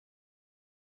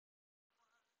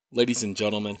Ladies and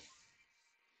gentlemen,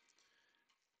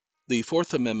 the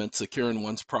Fourth Amendment Securing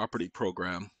One's Property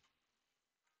program,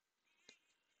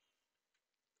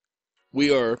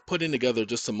 we are putting together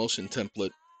just a motion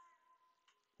template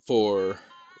for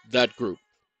that group.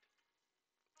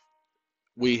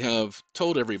 We have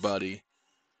told everybody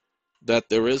that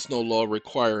there is no law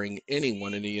requiring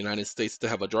anyone in the United States to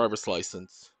have a driver's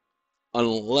license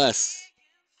unless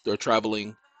they're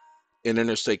traveling in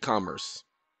interstate commerce,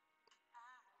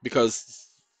 because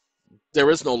there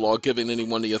is no law giving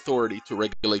anyone the authority to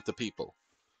regulate the people.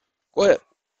 Go ahead.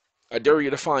 I dare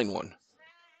you to find one.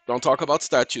 Don't talk about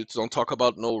statutes. Don't talk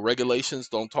about no regulations.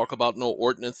 Don't talk about no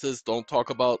ordinances. Don't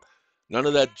talk about none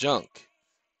of that junk.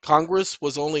 Congress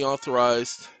was only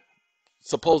authorized,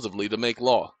 supposedly, to make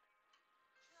law.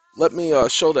 Let me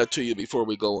show that to you before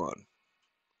we go on.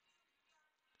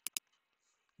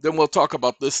 Then we'll talk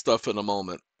about this stuff in a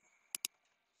moment.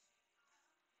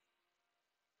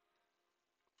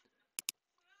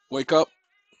 Wake up.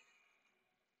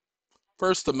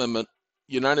 First Amendment,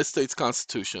 United States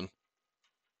Constitution.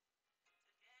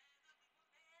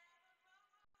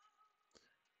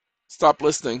 Stop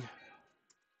listening.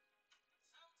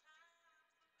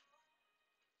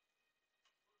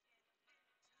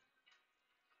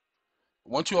 I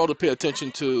want you all to pay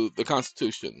attention to the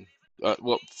Constitution.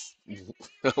 Well,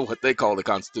 what they call the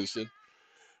Constitution.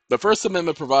 The First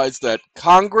Amendment provides that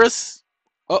Congress,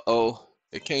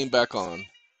 it came back on.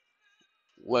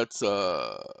 Let's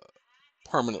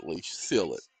permanently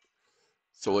seal it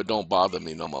so it don't bother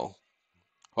me no more.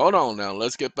 Hold on now.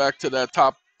 Let's get back to that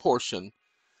top portion.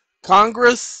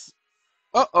 Congress,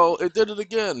 it did it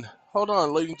again. Hold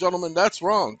on, ladies and gentlemen, that's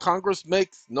wrong. Congress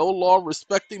makes no law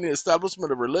respecting the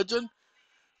establishment of religion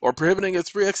or prohibiting its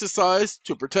free exercise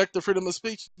to protect the freedom of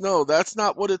speech. No, that's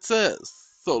not what it says.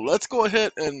 So let's go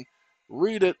ahead and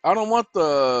read it. I don't want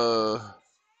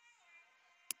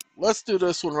let's do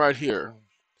this one right here.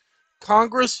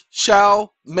 Congress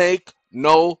shall make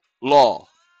no law.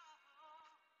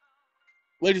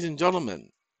 Ladies and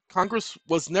gentlemen, Congress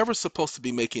was never supposed to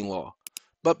be making law.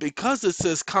 But because it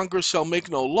says Congress shall make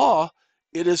no law,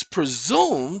 it is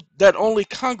presumed that only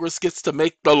Congress gets to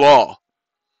make the law.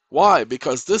 Why?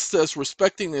 Because this says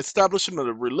respecting the establishment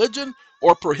of religion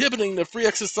or prohibiting the free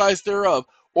exercise thereof,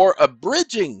 or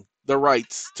abridging the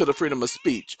rights to the freedom of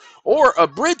speech, or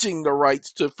abridging the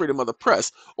rights to freedom of the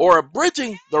press, or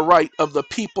abridging the right of the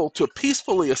people to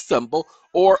peacefully assemble,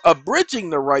 or abridging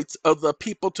the rights of the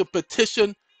people to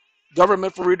petition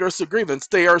government for redress of grievance.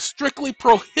 They are strictly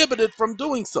prohibited from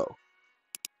doing so.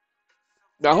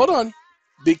 Now hold on.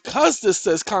 Because this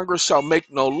says Congress shall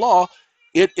make no law,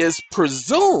 it is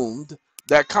presumed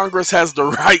that Congress has the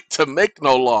right to make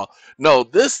no law. No,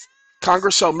 this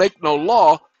Congress shall make no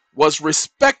law was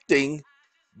respecting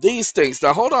these things.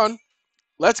 Now hold on.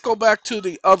 Let's go back to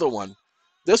the other one.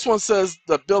 This one says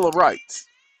the Bill of Rights.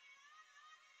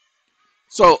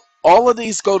 So all of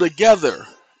these go together,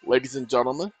 ladies and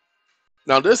gentlemen.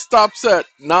 Now this stops at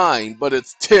 9, but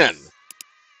it's 10.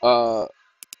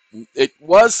 It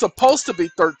was supposed to be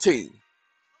 13,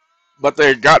 but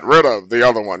they got rid of the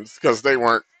other ones because they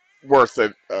weren't worth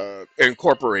it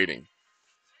incorporating.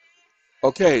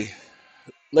 Okay,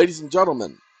 ladies and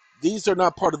gentlemen, these are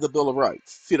not part of the Bill of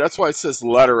Rights. See, that's why it says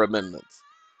letter amendments.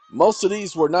 Most of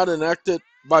these were not enacted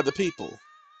by the people.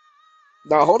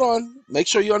 Now, hold on. Make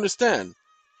sure you understand.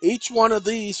 Each one of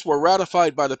these were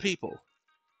ratified by the people,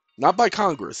 not by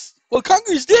Congress. Well,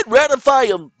 Congress did ratify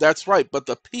them. That's right, but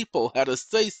the people had a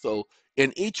say-so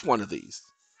in each one of these.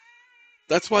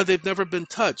 That's why they've never been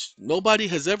touched. Nobody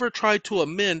has ever tried to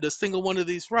amend a single one of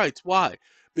these rights. Why?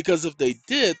 Because if they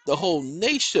did, the whole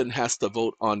nation has to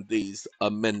vote on these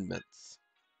amendments.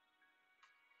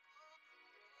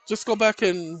 Just go back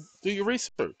and do your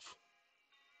research.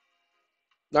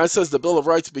 Now it says the Bill of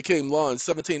Rights became law in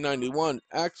 1791.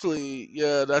 Actually,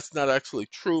 yeah, that's not actually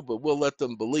true, but we'll let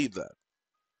them believe that.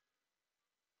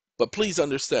 But please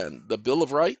understand, the Bill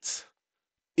of Rights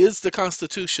is the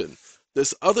Constitution.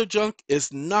 This other junk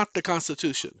is not the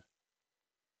Constitution.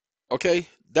 Okay?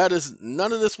 That is,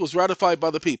 none of this was ratified by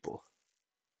the people.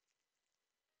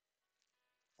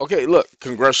 Okay, look,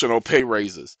 congressional pay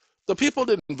raises. The people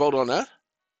didn't vote on that.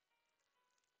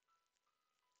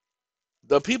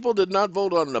 The people did not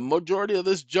vote on the majority of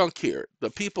this junk here. The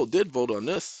people did vote on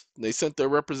this. They sent their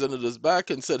representatives back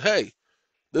and said, hey,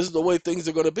 this is the way things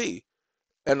are going to be.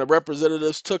 And the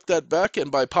representatives took that back,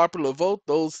 and by popular vote,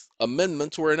 those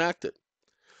amendments were enacted.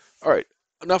 All right,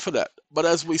 enough of that. But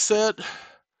as we said,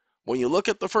 when you look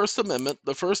at the First Amendment,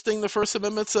 the first thing the First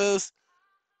Amendment says,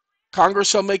 Congress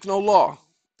shall make no law.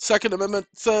 Second Amendment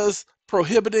says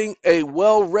prohibiting a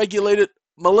well-regulated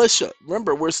militia.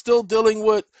 Remember, we're still dealing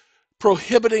with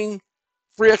prohibiting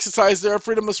free exercise there,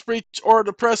 freedom of speech or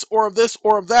the press or of this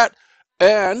or of that,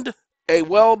 and a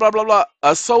well, blah, blah, blah,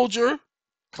 a soldier,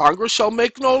 Congress shall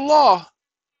make no law.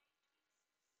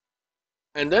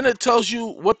 And then it tells you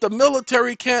what the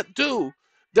military can't do.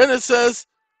 Then it says,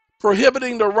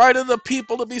 prohibiting the right of the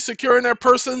people to be secure in their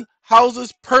person,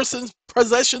 houses, persons,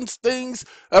 possessions, things,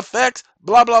 effects,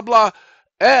 blah, blah, blah,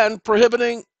 and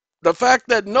prohibiting the fact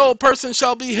that no person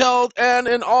shall be held and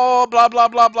in all, blah, blah,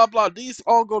 blah, blah, blah. These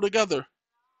all go together.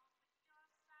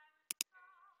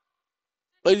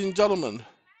 Ladies and gentlemen,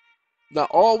 now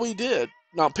all we did,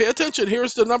 now pay attention,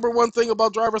 here's the number one thing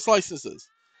about driver's licenses.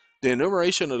 The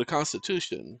enumeration of the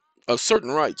Constitution of certain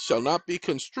rights shall not be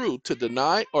construed to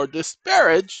deny or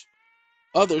disparage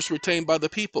others retained by the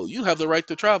people. You have the right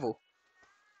to travel.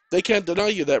 They can't deny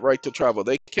you that right to travel.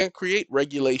 They can't create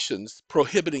regulations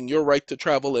prohibiting your right to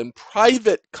travel in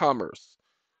private commerce,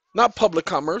 not public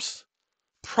commerce,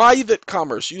 private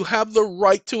commerce. You have the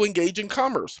right to engage in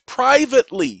commerce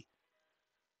privately.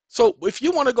 So if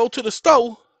you want to go to the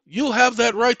store, you have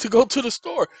that right to go to the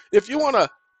store. If you want to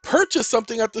purchase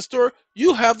something at the store,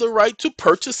 you have the right to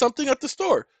purchase something at the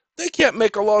store. They can't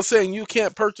make a law saying you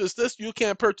can't purchase this, you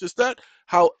can't purchase that.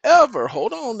 However,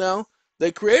 hold on now,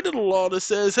 they created a law that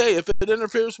says, hey, if it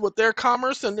interferes with their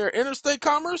commerce and their interstate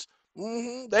commerce,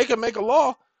 they can make a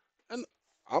law. And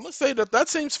I'm going to say that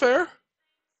seems fair.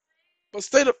 But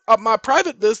state of my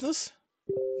private business.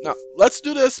 Now, let's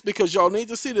do this because y'all need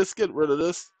to see this. Get rid of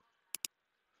this.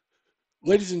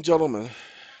 Ladies and gentlemen,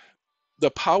 the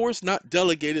powers not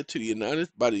delegated to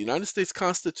by the United States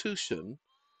Constitution,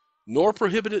 nor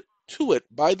prohibited to it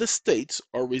by the states,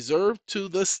 are reserved to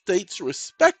the states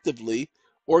respectively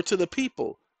or to the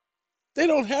people. They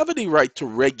don't have any right to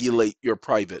regulate your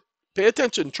private, pay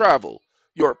attention, travel,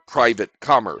 your private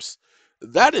commerce.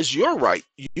 That is your right.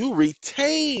 You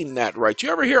retain that right.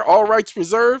 You ever hear all rights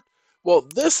reserved? Well,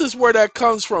 this is where that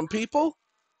comes from, people.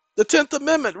 The 10th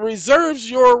Amendment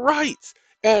reserves your rights.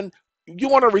 And you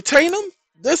want to retain them?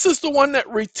 This is the one that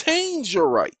retains your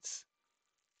rights.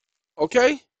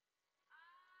 Okay?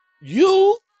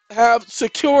 You have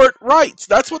secured rights.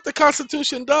 That's what the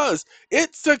Constitution does.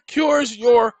 It secures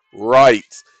your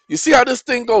rights. You see how this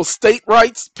thing goes? State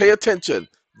rights? Pay attention.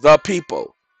 The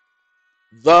people.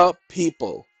 The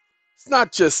people. It's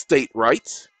not just state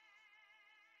rights.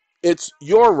 It's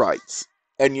your rights.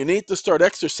 And you need to start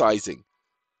exercising.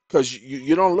 Because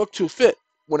you don't look too fit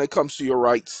when it comes to your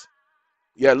rights.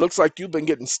 Yeah, it looks like you've been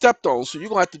getting stepped on, so you're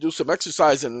going to have to do some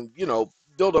exercise and,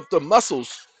 build up the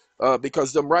muscles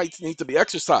because them rights need to be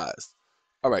exercised.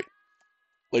 All right,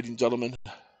 ladies and gentlemen,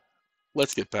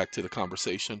 let's get back to the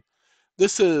conversation.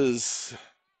 This is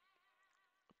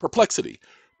Perplexity.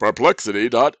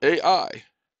 Perplexity.ai.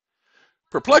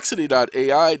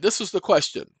 Perplexity.ai, this is the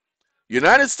question.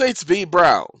 United States v.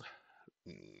 Brown.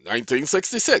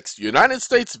 1966, United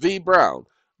States v. Brown.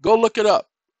 Go look it up.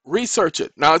 Research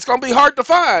it. Now it's gonna be hard to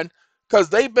find because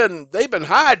they've been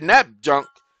hiding that junk.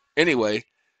 Anyway,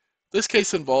 this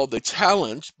case involved a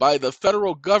challenge by the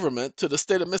federal government to the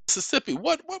state of Mississippi.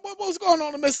 What was going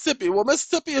on in Mississippi? Well,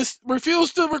 Mississippi has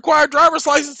refused to require driver's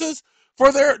licenses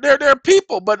for their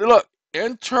people. But look,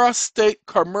 intrastate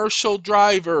commercial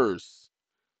drivers.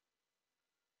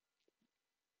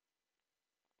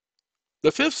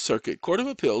 The Fifth Circuit Court of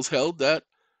Appeals held that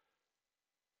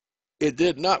it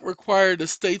did not require the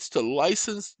states to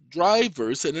license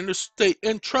drivers in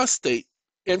intrastate,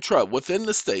 within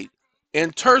the state,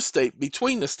 interstate,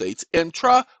 between the states,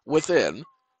 intra, within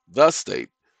the state,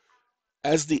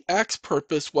 as the act's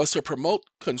purpose was to promote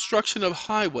construction of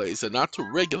highways and not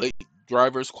to regulate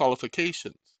drivers'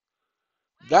 qualifications.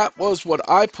 That was what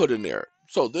I put in there.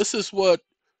 So this is what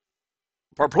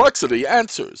Perplexity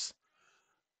answers.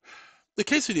 The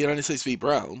case of the United States v.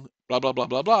 Brown, blah, blah, blah,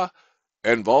 blah, blah,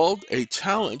 involved a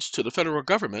challenge to the federal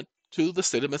government to the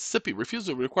state of Mississippi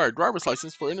refusal to require driver's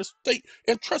license for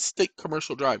intrastate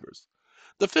commercial drivers.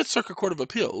 The Fifth Circuit Court of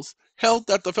Appeals held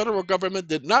that the federal government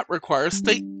did not require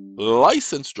state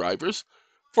licensed drivers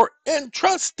for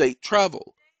intrastate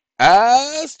travel,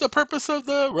 as the purpose of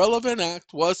the relevant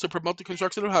act was to promote the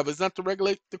construction of highways, not to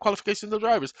regulate the qualifications of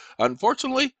drivers.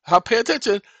 Unfortunately, pay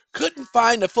attention, couldn't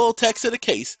find the full text of the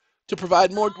case to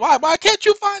provide more. Why can't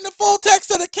you find the full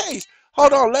text of the case?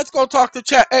 Hold on, let's go talk to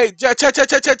chat. Hey, chat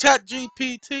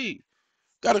GPT.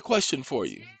 Got a question for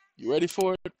you. You ready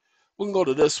for it? We can go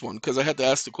to this one because I had to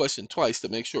ask the question twice to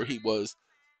make sure he was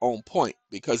on point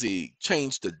because he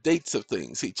changed the dates of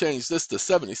things. He changed this to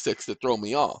 76 to throw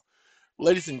me off.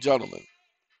 Ladies and gentlemen,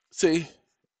 see,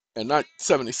 and not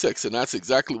 76, and that's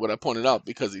exactly what I pointed out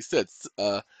because he said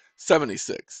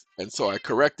 76. And so I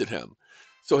corrected him.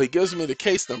 So he gives me the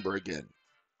case number again.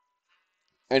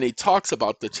 And he talks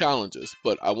about the challenges.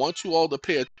 But I want you all to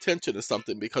pay attention to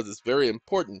something because it's very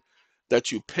important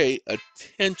that you pay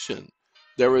attention.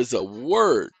 There is a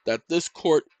word that this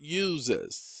court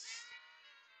uses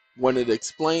when it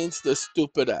explains this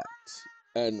stupid act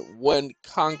and when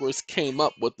Congress came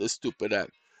up with this stupid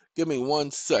act. Give me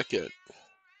 1 second.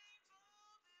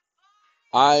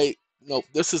 Nope,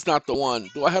 this is not the one.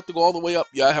 Do I have to go all the way up?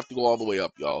 Yeah, I have to go all the way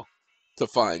up, y'all, to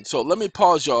find. So let me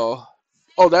pause, y'all.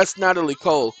 Oh, that's Natalie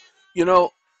Cole. You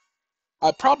know,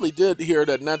 I probably did hear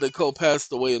that Natalie Cole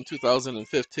passed away in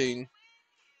 2015.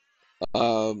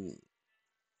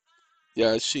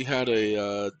 Yeah, she had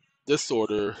a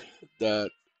disorder that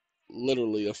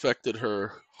literally affected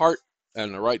her heart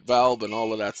and the right valve and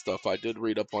all of that stuff. I did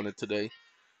read up on it today.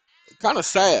 Kind of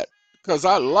sad because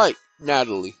I like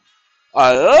Natalie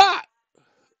a lot.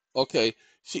 Okay,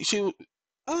 she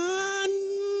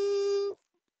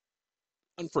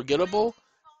unforgettable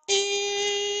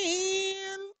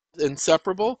and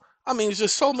inseparable. I mean, it's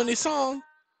just so many songs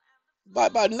by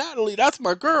Natalie. That's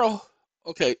my girl.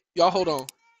 Okay, y'all hold on.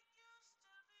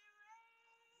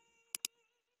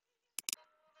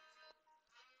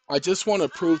 I just want to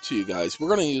prove to you guys, we're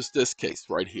going to use this case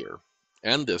right here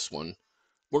and this one.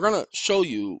 We're going to show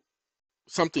you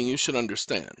something you should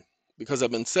understand because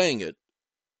I've been saying it,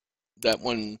 that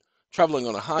when traveling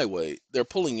on a highway, they're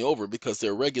pulling you over because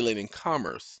they're regulating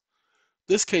commerce.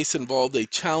 This case involved a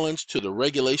challenge to the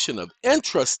regulation of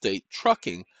intrastate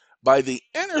trucking by the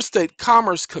Interstate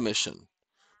Commerce Commission.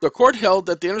 The court held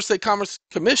that the Interstate Commerce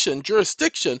Commission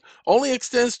jurisdiction only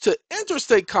extends to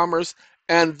interstate commerce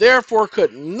and therefore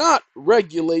could not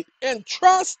regulate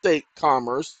intrastate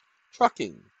commerce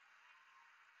trucking.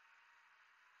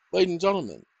 Ladies and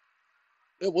gentlemen,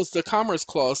 it was the Commerce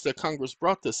Clause that Congress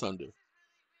brought this under.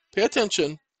 Pay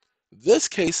attention. This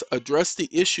case addressed the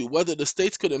issue whether the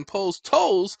states could impose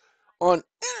tolls on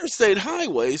interstate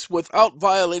highways without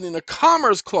violating the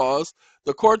Commerce Clause.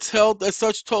 The courts held that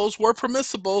such tolls were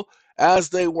permissible as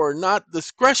they were not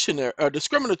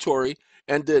discriminatory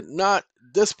and did not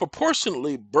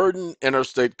disproportionately burden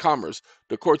interstate commerce.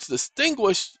 The courts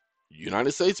distinguished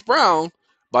United States Brown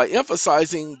by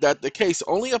emphasizing that the case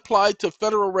only applied to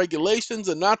federal regulations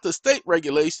and not the state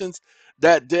regulations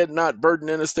that did not burden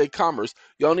interstate commerce.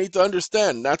 Y'all need to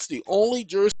understand that's the only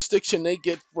jurisdiction they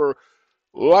get for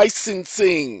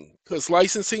licensing, because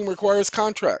licensing requires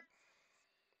contract.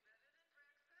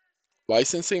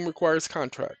 Licensing requires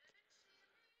contract.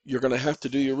 You're going to have to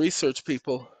do your research,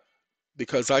 people,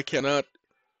 because I cannot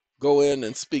go in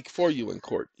and speak for you in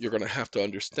court. You're going to have to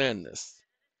understand this,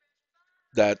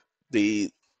 that the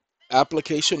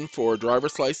application for a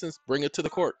driver's license, bring it to the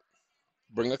court.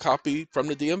 Bring a copy from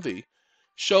the DMV.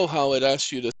 Show how it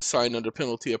asks you to sign under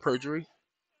penalty of perjury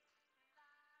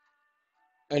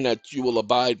and that you will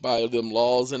abide by them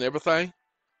laws and everything.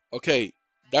 Okay,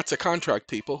 that's a contract,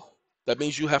 people. That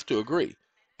means you have to agree.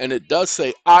 And it does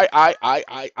say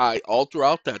I all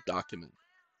throughout that document.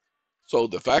 So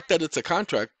the fact that it's a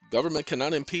contract, government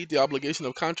cannot impede the obligation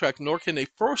of contract, nor can they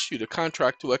force you to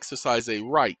contract to exercise a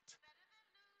right.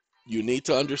 You need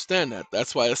to understand that.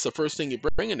 That's why that's the first thing you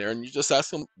bring in there, and you just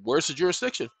ask them, where's the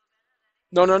jurisdiction?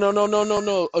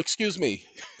 No. Excuse me.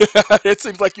 It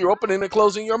seems like you're opening and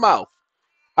closing your mouth.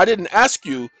 I didn't ask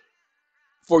you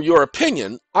for your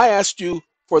opinion. I asked you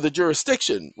for the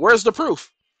jurisdiction. Where's the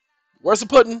proof? Where's the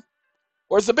pudding?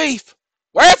 Where's the beef?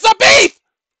 Where's the beef?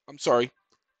 I'm sorry,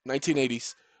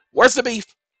 1980s. Where's the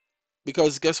beef?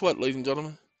 Because guess what, ladies and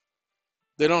gentlemen?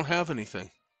 They don't have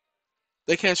anything.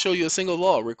 They can't show you a single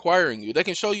law requiring you. They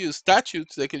can show you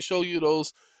statutes. They can show you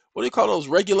those, what do you call those,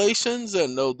 regulations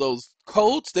and those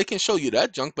codes. They can show you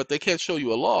that junk, but they can't show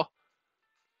you a law.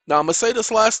 Now, I'm going to say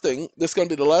this last thing. This is going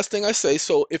to be the last thing I say.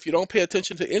 So if you don't pay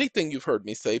attention to anything you've heard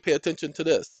me say, pay attention to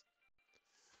this.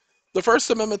 The First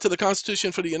Amendment to the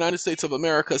Constitution for the United States of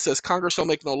America says Congress shall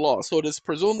make no law. So it is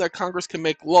presumed that Congress can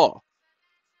make law.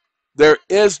 There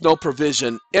is no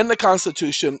provision in the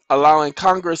Constitution allowing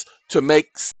Congress to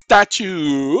make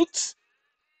statutes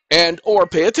and or,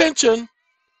 pay attention,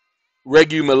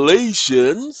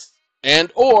 regulations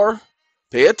and or,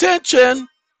 pay attention,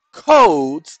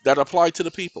 codes that apply to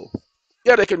the people.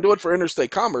 Yeah, they can do it for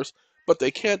interstate commerce, but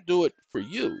they can't do it for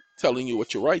you, telling you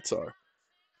what your rights are.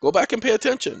 Go back and pay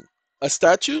attention. A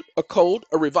statute, a code,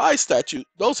 a revised statute,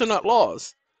 those are not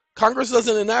laws. Congress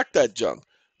doesn't enact that junk.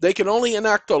 They can only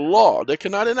enact a law. They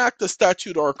cannot enact a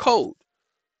statute or a code.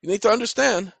 You need to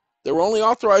understand, they were only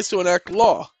authorized to enact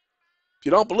law. If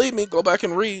you don't believe me, go back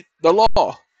and read the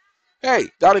law. Hey,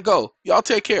 gotta go. Y'all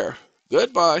take care.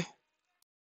 Goodbye.